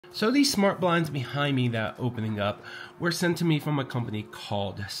So these smart blinds behind me that are opening up were sent to me from a company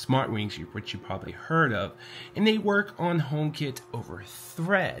called SmartWings, which you probably heard of, and they work on HomeKit over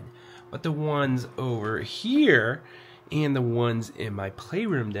Thread. But the ones over here and the ones in my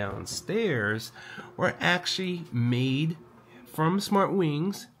playroom downstairs were actually made from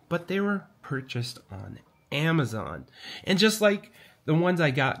SmartWings, but they were purchased on Amazon. And just like the ones I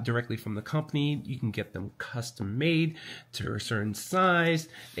got directly from the company, you can get them custom made to a certain size.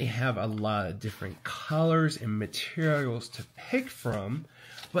 They have a lot of different colors and materials to pick from.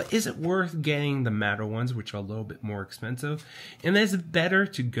 But is it worth getting the matte ones, which are a little bit more expensive? And is it better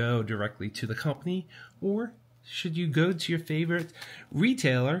to go directly to the company, or should you go to your favorite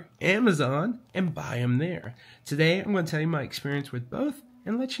retailer, Amazon, and buy them there? Today, I'm going to tell you my experience with both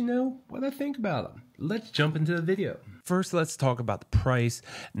and let you know what I think about them. Let's jump into the video. First, let's talk about the price.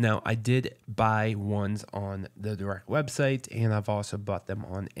 Now, I did buy ones on the direct website, and I've also bought them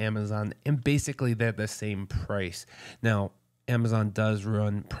on Amazon, and basically they're the same price. Now, Amazon does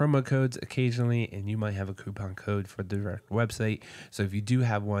run promo codes occasionally, and you might have a coupon code for the direct website. So if you do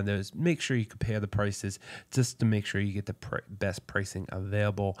have one of those, make sure you compare the prices just to make sure you get the best pricing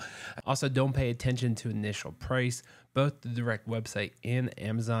available. Also, don't pay attention to initial price. Both the direct website and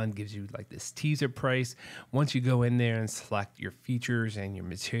Amazon gives you like this teaser price. Once you go in there and select your features and your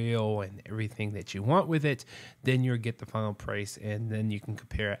material and everything that you want with it, then you'll get the final price, and then you can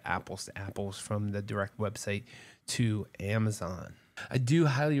compare apples to apples from the direct website to Amazon. I do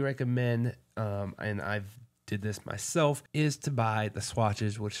highly recommend, and I've did this myself, is to buy the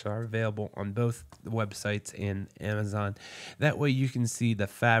swatches, which are available on both the websites and Amazon. That way you can see the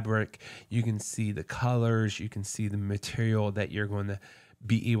fabric, you can see the colors, you can see the material that you're going to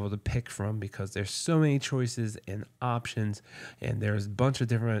be able to pick from, because there's so many choices and options, and there's a bunch of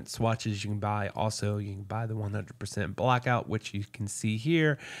different swatches you can buy. Also, you can buy the 100% blackout, which you can see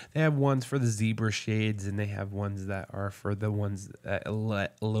here. They have ones for the zebra shades, and they have ones that are for the ones that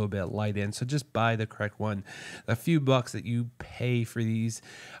let a little bit of light in. So just buy the correct one. A few bucks that you pay for these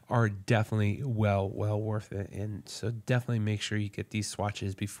are definitely well worth it, and so definitely make sure you get these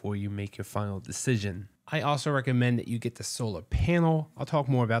swatches before you make your final decision. I also recommend that you get the solar panel. I'll talk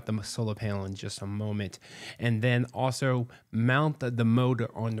more about the solar panel in just a moment. And then also mount the motor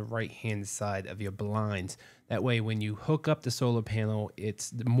on the right-hand side of your blinds. That way, when you hook up the solar panel,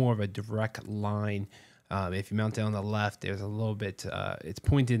 it's more of a direct line. If you mount it on the left, there's a little bit, it's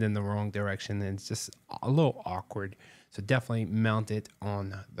pointed in the wrong direction, and it's just a little awkward. So definitely mount it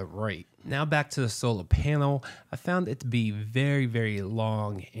on the right. Now back to the solar panel. I found it to be very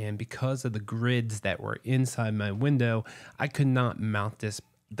long, and because of the grids that were inside my window, I could not mount this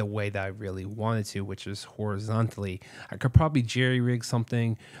the way that I really wanted to, which is horizontally. I could probably jerry-rig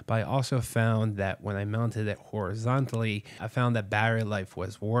something, but I also found that when I mounted it horizontally, I found that battery life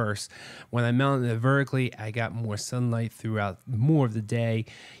was worse. When I mounted it vertically, I got more sunlight throughout more of the day.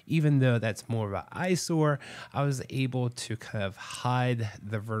 Even though that's more of an eyesore, I was able to kind of hide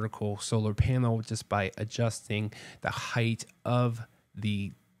the vertical solar panel just by adjusting the height of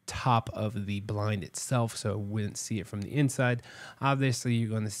the top of the blind itself, so it wouldn't see it from the inside. Obviously, you're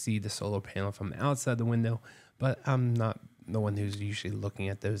going to see the solar panel from the outside the window, but I'm not the one who's usually looking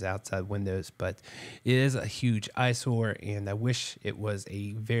at those outside windows. But it is a huge eyesore, and I wish it was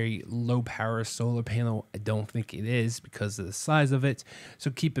a very low power solar panel. I don't think it is because of the size of it.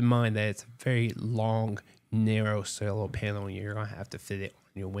 So keep in mind that it's a very long, narrow solar panel, and you're going to have to fit it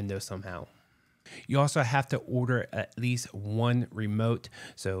on your window somehow. You also have to order at least one remote.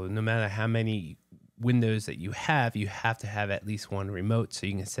 So no matter how many windows that you have to have at least one remote, so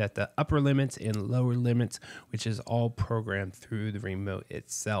you can set the upper limits and lower limits, which is all programmed through the remote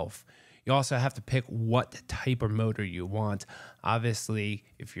itself. You also have to pick what type of motor you want. Obviously,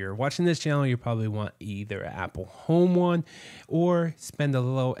 if you're watching this channel, you probably want either an Apple Home one, or spend a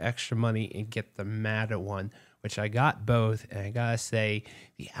little extra money and get the matte one, which I got both. And I gotta say,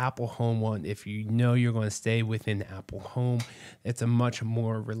 the Apple Home one, if you know you're going to stay within Apple Home, it's a much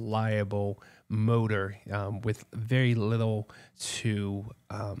more reliable motor with very little to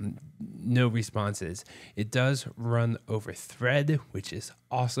no responses. It does run over Thread, which is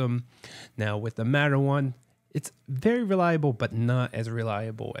awesome. Now with the matte one, it's very reliable, but not as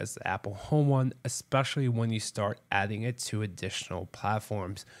reliable as the Apple Home one, especially when you start adding it to additional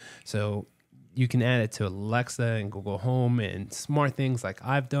platforms. So you can add it to Alexa and Google Home and SmartThings like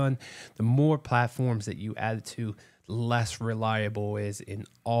I've done. The more platforms that you add it to, less reliable it is in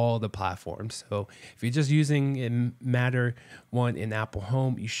all the platforms. So if you're just using a Matter one in Apple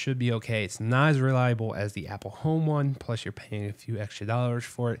Home, you should be okay. It's not as reliable as the Apple Home one, plus you're paying a few extra dollars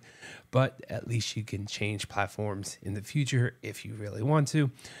for it, but at least you can change platforms in the future if you really want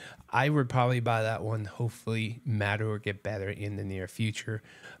to. I would probably buy that one. Hopefully Matter will get better in the near future.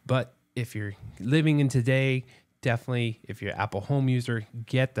 But if you're living in today, definitely, if you're an Apple Home user,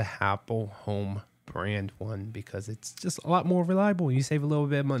 get the Apple Home brand one because it's just a lot more reliable and you save a little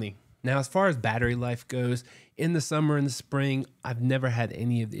bit of money. Now, as far as battery life goes, in the summer and the spring, I've never had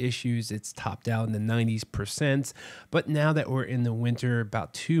any of the issues. It's topped out in the 90%. But now that we're in the winter,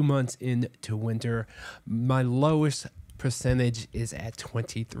 about 2 months into winter, my lowest percentage is at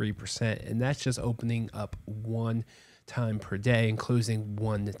 23%. And that's just opening up one time per day and closing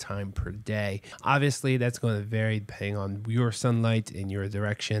one time per day. Obviously, that's going to vary depending on your sunlight and your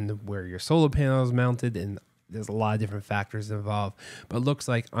direction, where your solar panel is mounted, and there's a lot of different factors involved. But it looks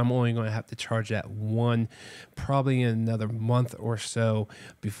like I'm only going to have to charge that one probably in another month or so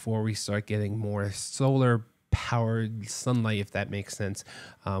before we start getting more solar powered sunlight, if that makes sense,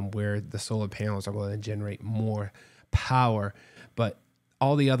 where the solar panels are going to generate more power. But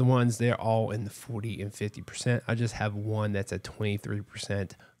all the other ones, they're all in the 40 and 50%. I just have one that's at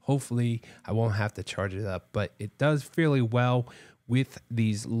 23%. Hopefully, I won't have to charge it up, but it does fairly well with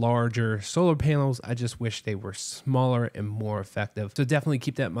these larger solar panels. I just wish they were smaller and more effective. So definitely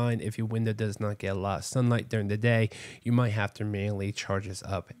keep that in mind. If your window does not get a lot of sunlight during the day, you might have to manually charge this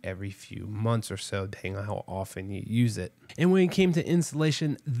up every few months or so, depending on how often you use it. And when it came to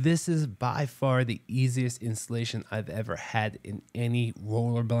installation, this is by far the easiest installation I've ever had in any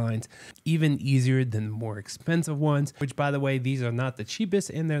roller blinds, even easier than the more expensive ones, which, by the way, these are not the cheapest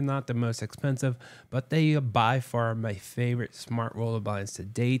and they're not the most expensive, but they are by far my favorite smart roller blinds to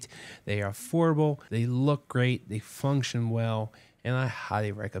date. They are affordable, they look great, they function well, and I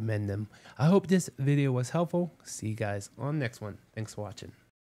highly recommend them. I hope this video was helpful. See you guys on the next one. Thanks for watching.